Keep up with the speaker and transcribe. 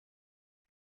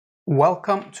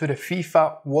Welcome to the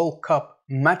FIFA World Cup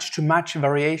match-to-match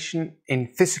variation in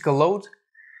physical load.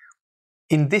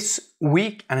 In this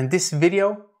week and in this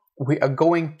video, we are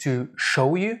going to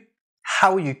show you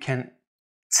how you can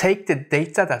take the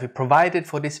data that we provided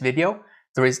for this video.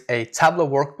 There is a Tableau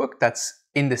workbook that's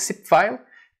in the zip file,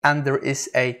 and there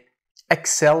is a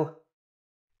Excel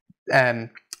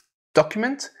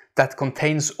document that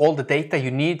contains all the data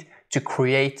you need to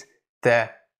create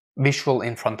the visual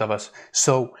in front of us.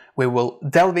 So we will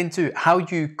delve into how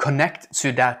you connect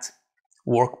to that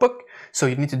workbook. So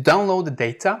you need to download the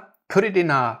data, put it in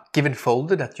a given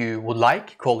folder that you would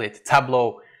like, call it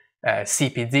Tableau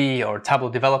CPD or Tableau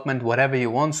Development, whatever you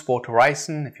want, Sport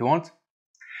Horizon if you want.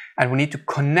 And we need to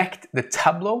connect the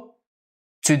Tableau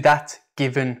to that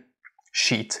given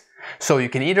sheet. So you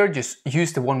can either just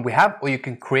use the one we have, or you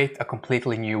can create a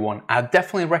completely new one. I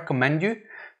definitely recommend you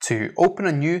to open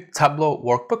a new Tableau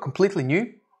workbook, completely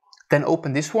new, then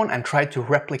open this one and try to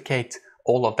replicate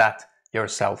all of that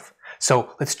yourself.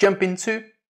 So let's jump into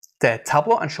the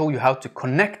Tableau and show you how to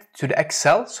connect to the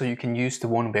Excel so you can use the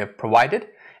one we have provided.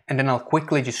 And then I'll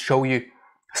quickly just show you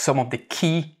some of the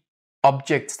key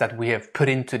objects that we have put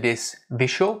into this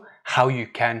visual, how you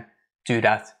can do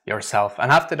that yourself.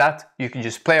 And after that, you can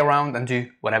just play around and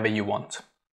do whatever you want.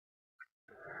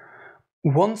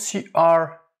 Once you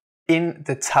are in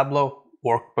the Tableau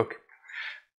workbook,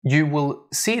 you will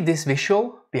see this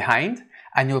visual behind,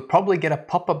 and you'll probably get a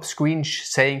pop-up screen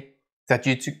saying that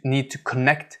you need to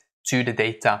connect to the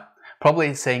data.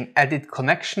 Probably saying edit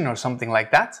connection or something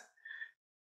like that.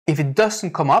 If it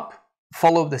doesn't come up,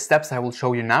 follow the steps I will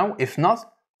show you now. If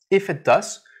not, if it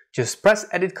does, just press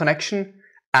edit connection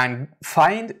and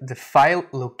find the file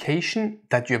location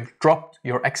that you've dropped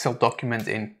your Excel document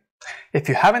in. If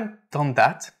you haven't done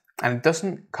that and it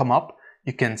doesn't come up,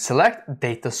 you can select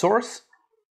data source,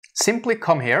 simply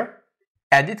come here,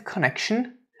 edit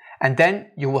connection, and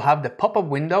then you will have the pop-up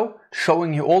window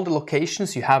showing you all the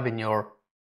locations you have in your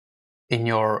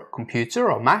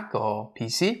computer or Mac or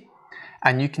PC,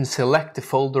 and you can select the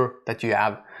folder that you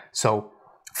have. So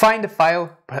find the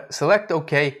file, select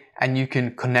OK, and you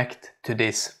can connect to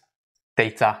this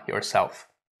data yourself.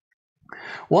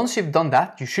 Once you've done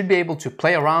that, you should be able to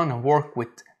play around and work with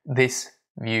this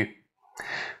view.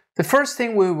 The first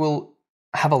thing we will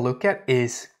have a look at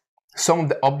is some of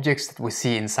the objects that we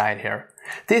see inside here.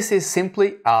 This is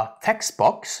simply a text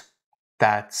box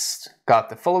that's got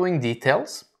the following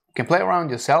details. You can play around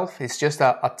yourself. It's just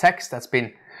a text that's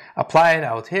been applied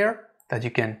out here that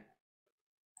you can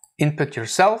input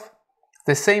yourself.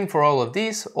 The same for all of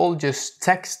these, all just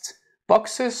text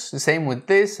boxes. The same with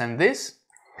this and this.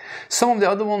 Some of the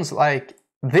other ones, like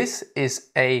this, is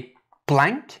a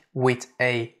blank with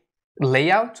a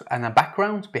layout and a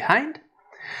background behind.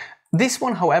 This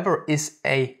one, however, is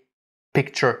a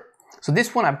picture. So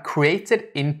this one I've created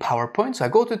in PowerPoint. So I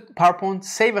go to PowerPoint,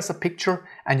 save as a picture,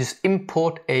 and just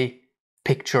import a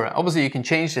picture. Obviously you can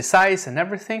change the size and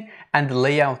everything, and the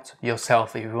layout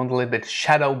yourself. If you want a little bit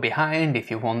shadow behind,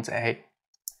 if you want a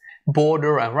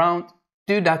border around,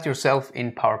 do that yourself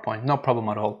in PowerPoint, no problem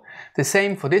at all. The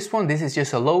same for this one. This is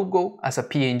just a logo as a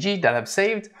PNG that I've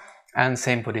saved, and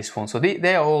same for this one. So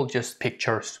they are all just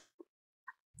pictures.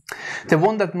 The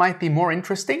one that might be more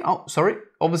interesting,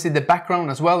 obviously the background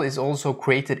as well is also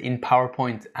created in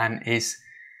PowerPoint and is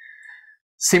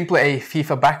simply a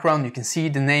FIFA background. You can see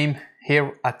the name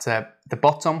here at the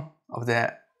bottom of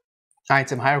the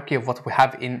item hierarchy of what we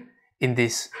have in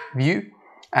this view.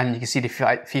 And you can see the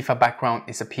FIFA background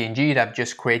is a PNG that I've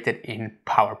just created in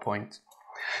PowerPoint.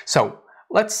 So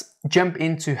let's jump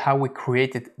into how we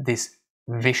created this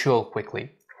visual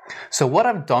quickly. So what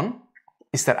I've done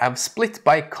is that I've split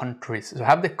by countries. So I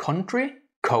have the country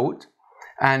code,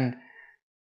 and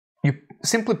you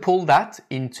simply pull that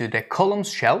into the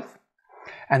columns shelf,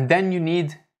 and then you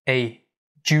need a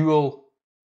dual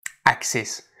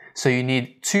axis. So you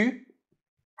need two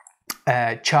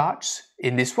charts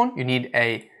in this one. You need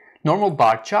a normal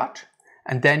bar chart,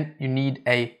 and then you need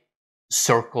a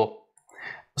circle.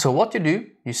 So what you do,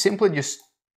 you simply just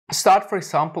start, for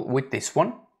example, with this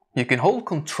one. You can hold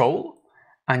Control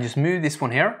and just move this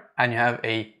one here, and you have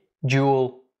a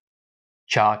dual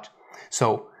chart.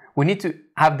 So we need to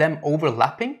have them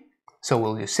overlapping. So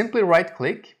we'll just simply right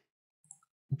click,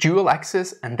 dual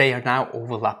axis, and they are now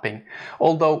overlapping.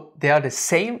 Although they are the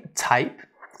same type,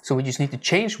 so we just need to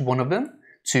change one of them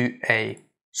to a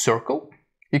circle.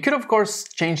 You could of course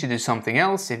change it to something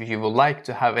else if you would like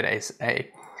to have it as a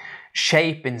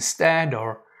shape instead,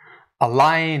 or a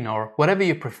line, or whatever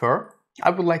you prefer. I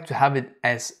would like to have it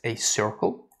as a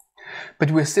circle.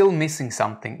 But we're still missing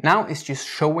something. Now it's just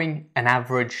showing an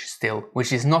average still,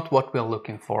 which is not what we're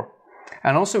looking for.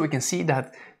 And also we can see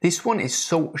that this one is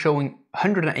showing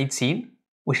 118,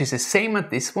 which is the same as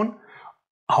this one.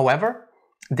 However,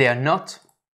 they are not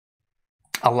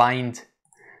aligned.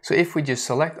 So if we just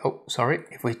select,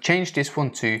 if we change this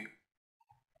one to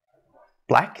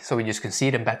black, so we just can see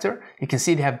them better, you can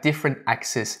see they have different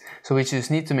axes. So we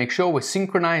just need to make sure we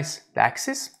synchronize the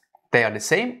axes. They are the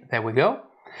same, there we go.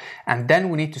 And then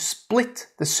we need to split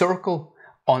the circle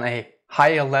on a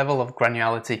higher level of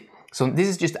granularity. So this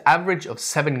is just average of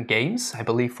 7 games, I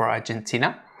believe, for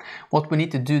Argentina. What we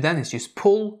need to do then is just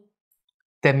pull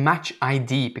the match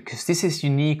ID, because this is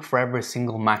unique for every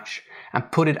single match,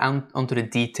 and put it onto the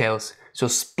details. So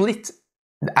split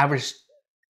the average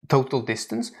total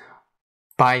distance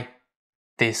by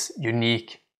this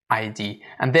unique ID.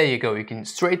 And there you go, you can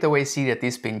straight away see that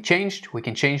this has been changed. We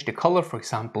can change the color, for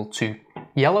example, to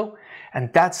yellow,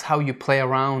 and that's how you play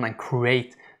around and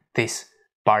create this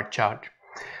bar chart.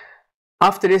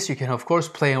 After this, you can of course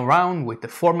play around with the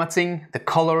formatting, the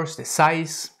colors, the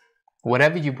size,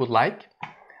 whatever you would like.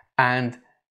 And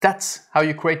that's how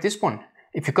you create this one.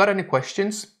 If you've got any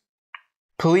questions,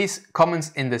 please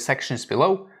comment in the sections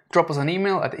below. Drop us an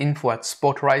email at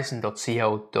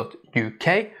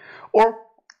info@sporthorizon.co.uk, or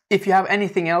if you have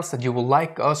anything else that you would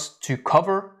like us to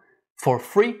cover for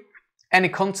free, any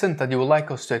content that you would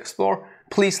like us to explore,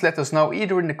 please let us know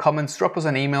either in the comments, drop us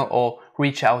an email, or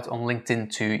reach out on LinkedIn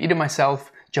to either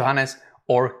myself, Johannes,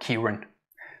 or Kieran.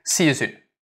 See you soon.